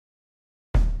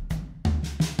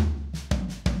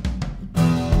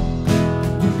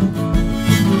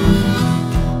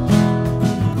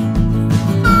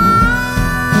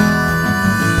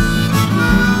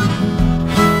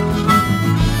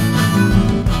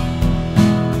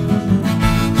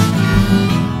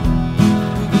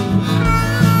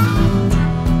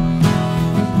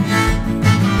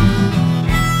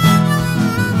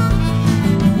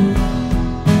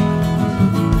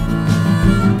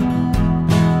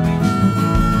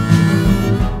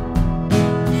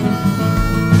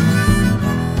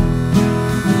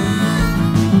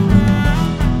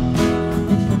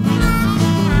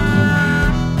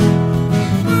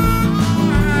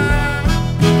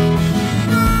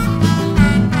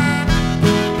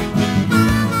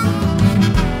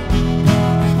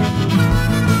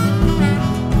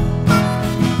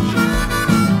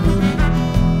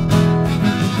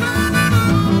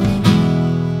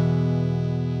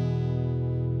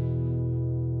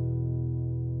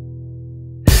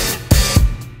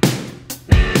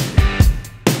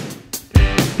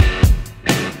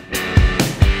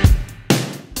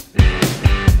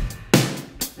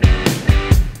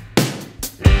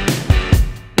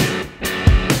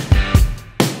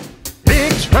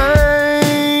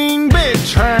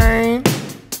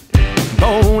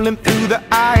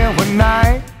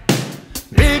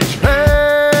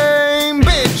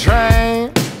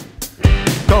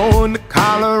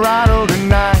Colorado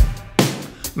tonight.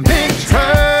 Big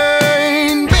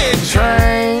train,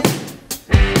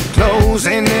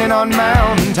 closing in on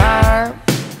mountain time.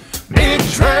 Big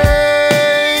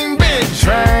train,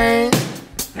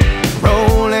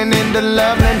 rolling into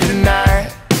Loveland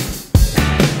tonight.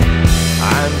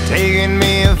 I'm taking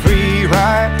me a free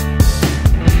ride,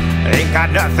 ain't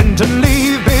got nothing to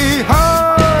leave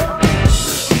behind.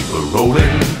 Just keep her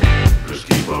rolling, just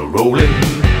keep her rolling.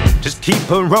 Just keep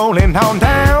her rolling on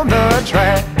down the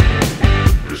track.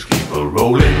 Just keep her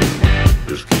rolling,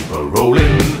 just keep her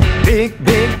rolling. Big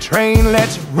train,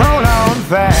 let's roll on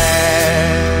fast.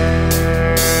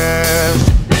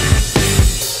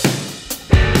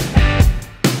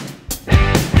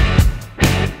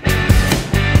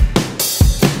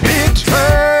 Big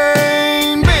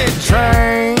train,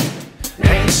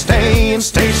 ain't staying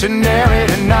stationary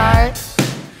tonight.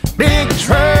 Big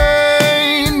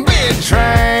train,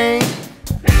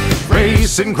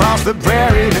 racing across the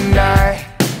prairie tonight.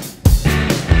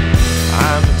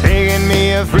 I'm taking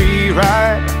me a free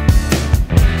ride,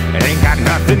 ain't got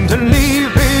nothing to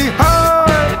leave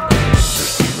behind.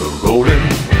 Just keep her rolling,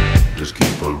 just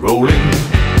keep her rolling.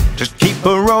 Just keep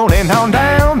her rolling on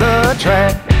down the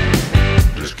track.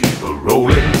 Just keep her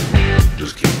rolling,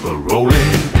 just keep her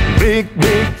rolling. Big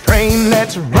train,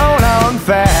 let's roll on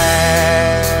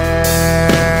fast.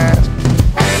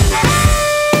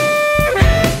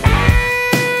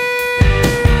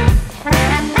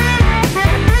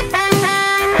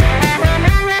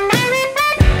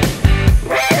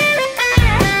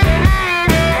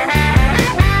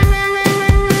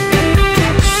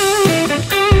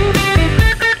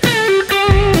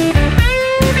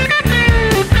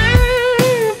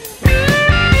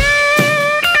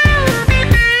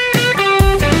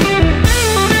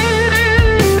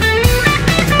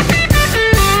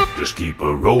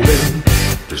 Rolling,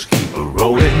 just keep her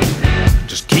rolling.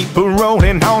 Just keep her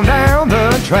rolling on down the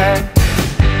track.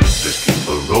 Just keep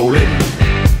her rolling,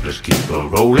 just keep her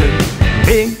rolling.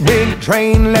 Big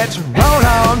train, let's roll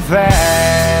on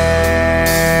fast.